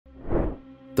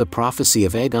The prophecy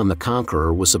of Aegon the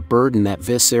Conqueror was a burden that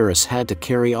Viserys had to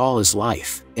carry all his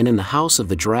life, and in the House of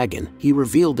the Dragon, he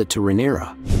revealed it to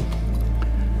Rhaenyra.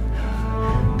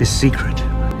 This secret,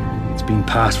 it's been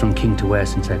passed from king to heir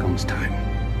since Aegon's time.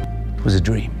 It was a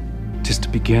dream. 'Tis to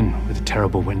begin with a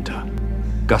terrible winter,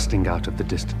 gusting out of the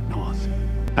distant north.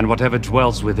 And whatever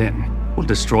dwells within will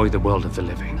destroy the world of the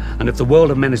living. And if the world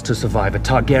of men is to survive, a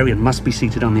Targaryen must be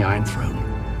seated on the Iron Throne,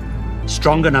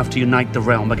 strong enough to unite the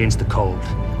realm against the cold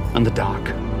and the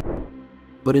dark.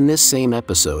 But in this same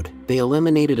episode, they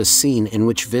eliminated a scene in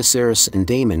which Viserys and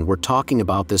Daemon were talking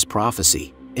about this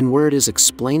prophecy, and where it is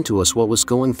explained to us what was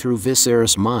going through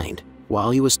Viserys' mind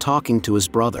while he was talking to his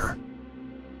brother.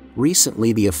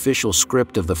 Recently, the official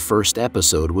script of the first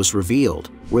episode was revealed,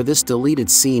 where this deleted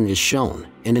scene is shown,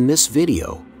 and in this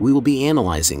video, we will be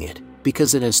analyzing it,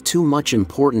 because it has too much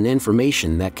important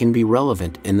information that can be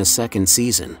relevant in the second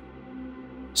season.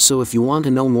 So if you want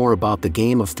to know more about the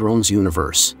Game of Thrones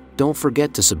universe, don't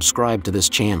forget to subscribe to this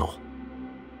channel.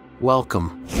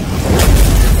 Welcome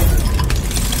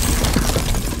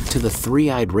to the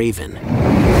Three-Eyed Raven.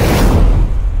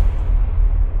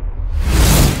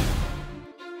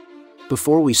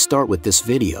 Before we start with this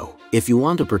video, if you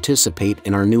want to participate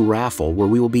in our new raffle where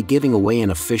we will be giving away an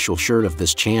official shirt of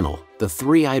this channel, the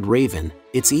Three-Eyed Raven,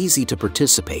 it's easy to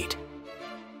participate.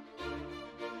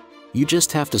 You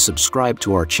just have to subscribe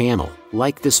to our channel,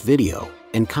 like this video,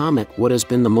 and comment what has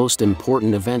been the most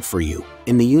important event for you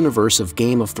in the universe of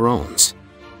Game of Thrones.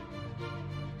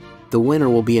 The winner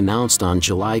will be announced on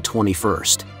July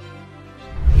 21st.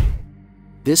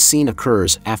 This scene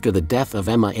occurs after the death of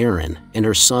Aemma Arryn and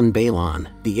her son Balon,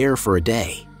 the heir for a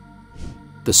day.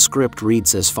 The script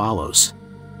reads as follows.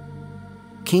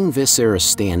 King Viserys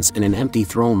stands in an empty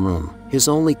throne room, his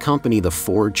only company the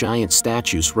 4 giant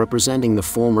statues representing the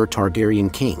former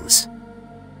Targaryen kings.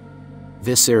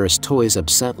 Viserys toys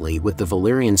absently with the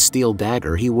Valyrian steel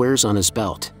dagger he wears on his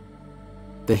belt.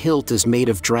 The hilt is made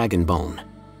of dragon bone.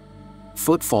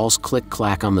 Footfalls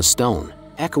click-clack on the stone,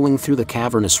 echoing through the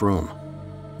cavernous room.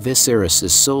 Viserys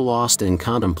is so lost in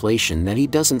contemplation that he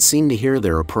doesn't seem to hear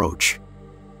their approach.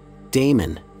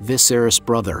 Daemon, Viserys'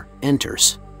 brother,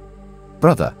 enters.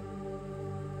 Brother.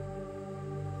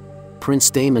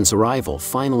 Prince Daemon's arrival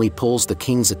finally pulls the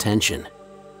king's attention.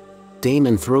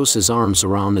 Daemon throws his arms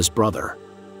around his brother.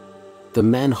 The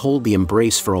men hold the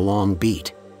embrace for a long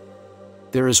beat.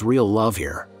 There is real love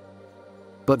here.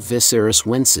 But Viserys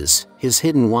winces, his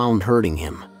hidden wound hurting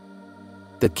him.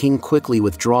 The king quickly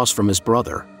withdraws from his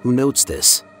brother, who notes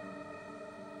this.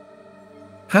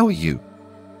 How are you?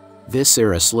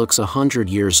 Viserys looks 100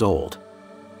 years old.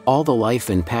 All the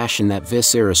life and passion that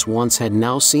Viserys once had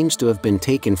now seems to have been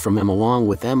taken from him along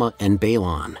with Aemma and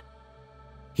Balon.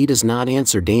 He does not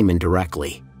answer Daemon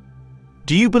directly.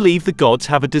 Do you believe the gods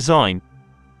have a design?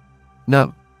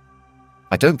 No.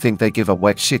 I don't think they give a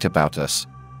wet shit about us.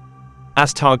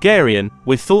 As Targaryen,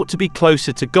 we're thought to be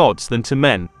closer to gods than to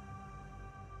men.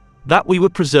 That we were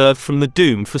preserved from the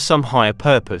doom for some higher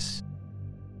purpose.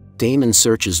 Daemon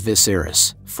searches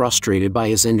Viserys, frustrated by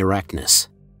his indirectness.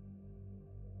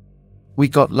 We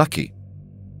got lucky.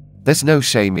 There's no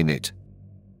shame in it.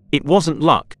 It wasn't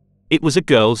luck. It was a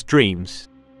girl's dreams.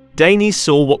 Daenerys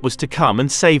saw what was to come and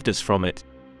saved us from it.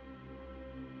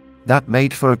 That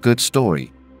made for a good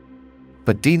story.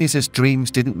 But Daenerys' dreams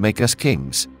didn't make us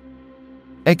kings.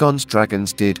 Aegon's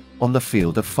dragons did, on the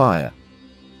field of fire.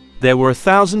 There were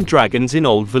 1,000 dragons in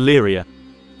old Valyria.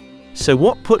 So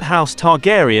what put House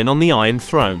Targaryen on the Iron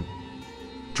Throne?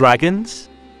 Dragons?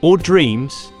 Or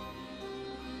dreams?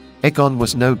 Aegon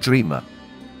was no dreamer.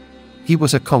 He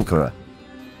was a conqueror.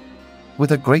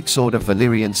 With a great sword of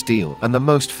Valyrian steel and the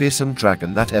most fearsome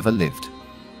dragon that ever lived.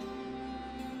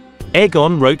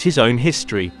 Aegon wrote his own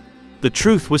history. The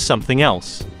truth was something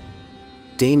else.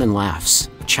 Daemon laughs,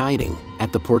 chiding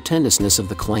at the portentousness of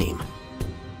the claim.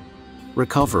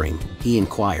 Recovering, he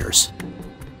inquires.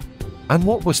 And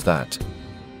what was that?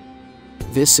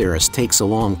 Viserys takes a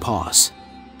long pause.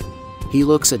 He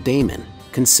looks at Daemon,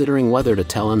 considering whether to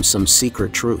tell him some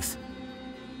secret truth.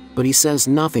 But he says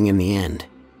nothing in the end.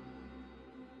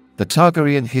 The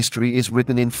Targaryen history is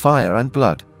written in fire and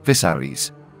blood,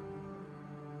 Viserys.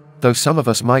 Though some of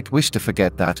us might wish to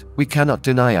forget that, we cannot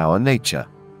deny our nature.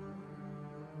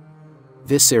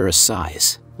 Viserys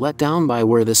sighs, let down by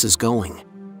where this is going.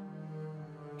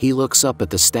 He looks up at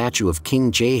the statue of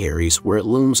King Jaehaerys where it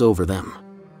looms over them.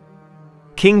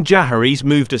 King Jaehaerys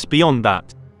moved us beyond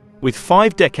that. With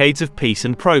 5 decades of peace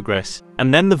and progress,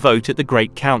 and then the vote at the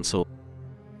Great Council.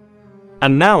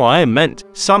 And now I am meant,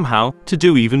 somehow, to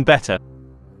do even better.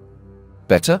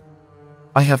 Better?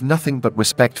 I have nothing but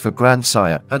respect for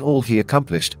Grandsire and all he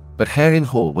accomplished, but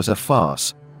Harrenhal was a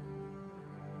farce.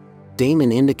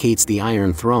 Daemon indicates the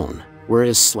Iron Throne, where it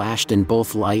is slashed in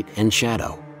both light and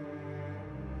shadow.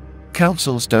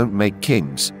 Councils don't make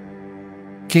kings.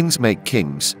 Kings make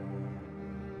kings.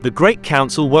 The Great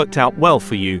Council worked out well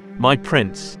for you, my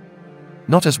prince.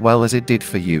 Not as well as it did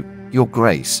for you, your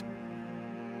grace.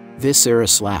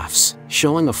 Viserys laughs,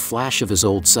 showing a flash of his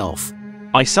old self.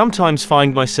 I sometimes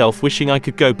find myself wishing I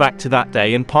could go back to that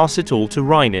day and pass it all to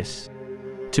Rhaenys.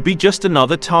 To be just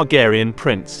another Targaryen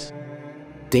prince.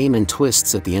 Daemon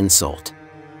twists at the insult.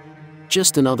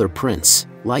 Just another prince,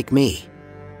 like me.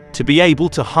 To be able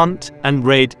to hunt and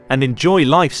raid and enjoy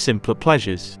life's simpler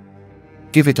pleasures.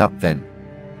 Give it up then.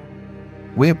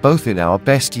 We're both in our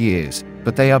best years,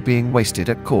 but they are being wasted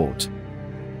at court.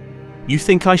 You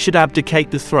think I should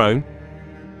abdicate the throne?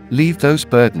 Leave those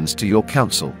burdens to your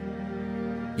council.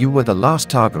 You were the last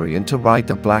Targaryen to ride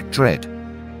the Black Dread.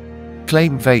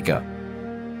 Claim Vhagar.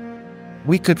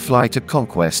 We could fly to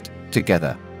conquest,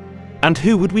 together. And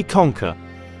who would we conquer?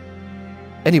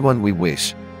 Anyone we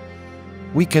wish.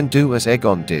 We can do as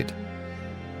Aegon did.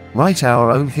 Write our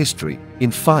own history,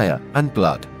 in fire and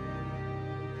blood.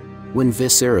 When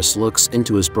Viserys looks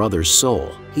into his brother's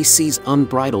soul, he sees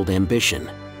unbridled ambition.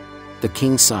 The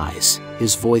king sighs,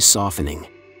 his voice softening.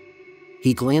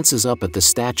 He glances up at the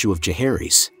statue of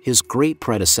Jaehaerys, his great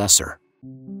predecessor.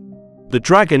 The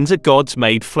dragons are gods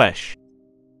made flesh.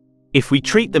 If we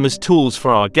treat them as tools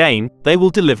for our gain, they will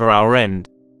deliver our end.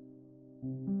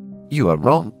 You are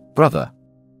wrong, brother.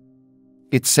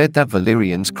 It's said that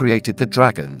Valyrians created the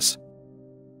dragons.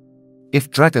 If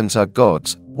dragons are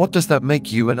gods, what does that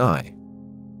make you and I?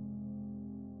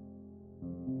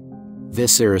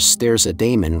 Viserys stares at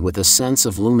Daemon with a sense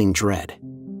of looming dread.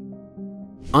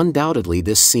 Undoubtedly,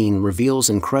 this scene reveals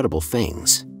incredible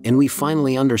things, and we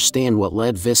finally understand what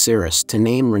led Viserys to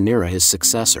name Rhaenyra his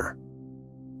successor.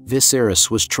 Viserys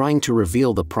was trying to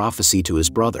reveal the prophecy to his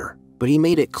brother, but he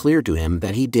made it clear to him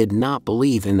that he did not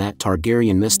believe in that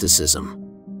Targaryen mysticism.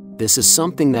 This is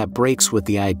something that breaks with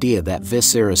the idea that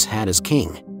Viserys had as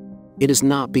king. It is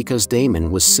not because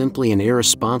Daemon was simply an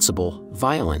irresponsible,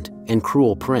 violent, and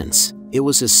cruel prince. It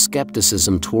was his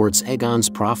skepticism towards Aegon's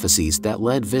prophecies that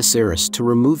led Viserys to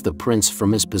remove the prince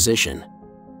from his position.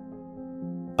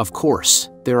 Of course,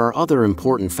 there are other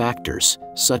important factors,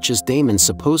 such as Daemon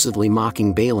supposedly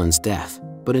mocking Baelin's death,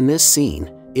 but in this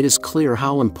scene, it is clear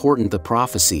how important the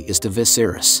prophecy is to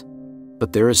Viserys.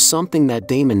 But there is something that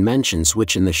Daemon mentions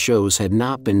which in the shows had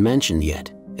not been mentioned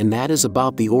yet, and that is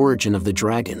about the origin of the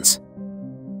dragons.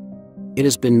 It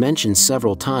has been mentioned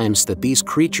several times that these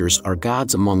creatures are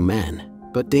gods among men,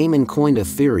 but Daemon coined a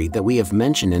theory that we have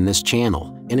mentioned in this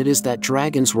channel, and it is that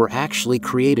dragons were actually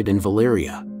created in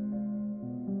Valyria.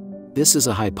 This is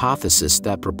a hypothesis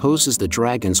that proposes the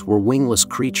dragons were wingless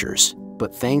creatures,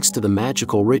 but thanks to the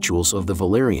magical rituals of the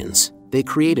Valyrians, they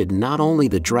created not only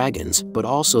the dragons but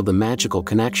also the magical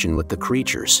connection with the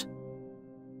creatures.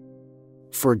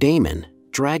 For Daemon,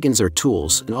 dragons are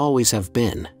tools and always have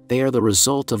been. They are the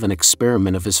result of an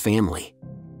experiment of his family.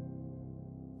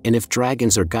 And if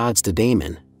dragons are gods to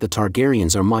Daemon, the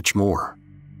Targaryens are much more.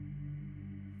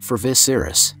 For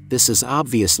Viserys, this is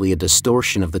obviously a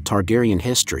distortion of the Targaryen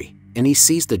history, and he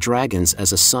sees the dragons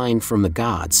as a sign from the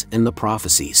gods and the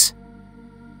prophecies.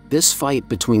 This fight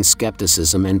between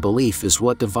skepticism and belief is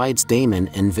what divides Daemon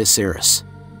and Viserys.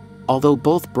 Although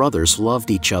both brothers loved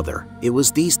each other, it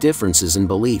was these differences in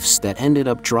beliefs that ended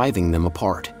up driving them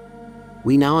apart.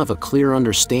 We now have a clear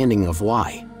understanding of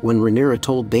why, when Rhaenyra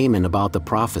told Daemon about the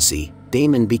prophecy,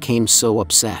 Daemon became so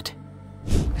upset.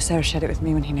 Viserys shared it with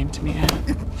me when he named me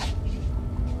heir.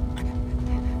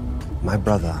 My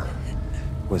brother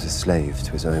was a slave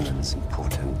to his omens and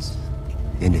portents.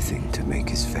 Anything to make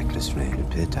his feckless reign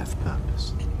appear to have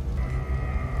purpose.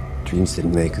 Dreams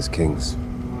didn't make us kings.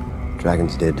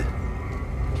 Dragons did.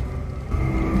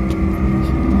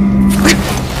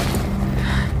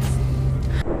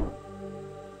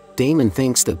 Daemon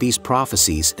thinks that these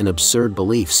prophecies and absurd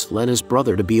beliefs led his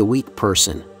brother to be a weak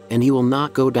person, and he will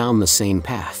not go down the same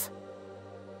path.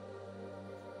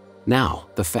 Now,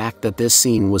 the fact that this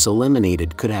scene was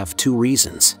eliminated could have two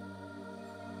reasons.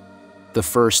 The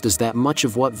first is that much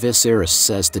of what Viserys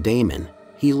says to Daemon,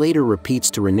 he later repeats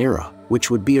to Rhaenyra, which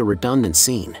would be a redundant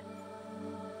scene.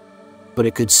 But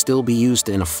it could still be used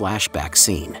in a flashback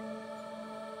scene.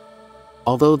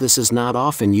 Although this is not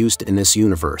often used in this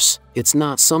universe, it's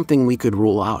not something we could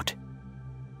rule out.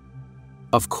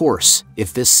 Of course,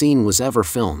 if this scene was ever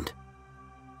filmed.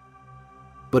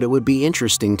 But it would be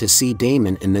interesting to see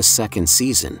Daemon in this second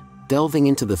season, delving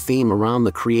into the theme around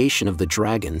the creation of the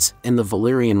dragons and the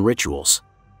Valyrian rituals.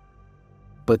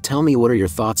 But tell me, what are your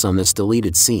thoughts on this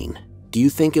deleted scene? Do you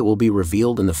think it will be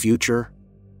revealed in the future?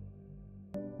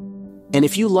 And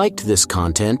if you liked this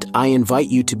content, I invite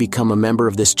you to become a member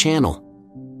of this channel.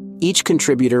 Each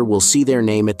contributor will see their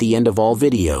name at the end of all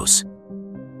videos.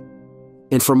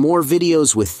 And for more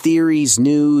videos with theories,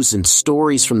 news, and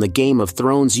stories from the Game of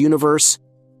Thrones universe,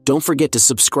 don't forget to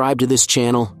subscribe to this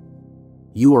channel.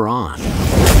 You are on.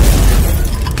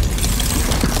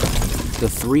 The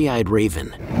Three-Eyed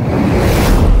Raven.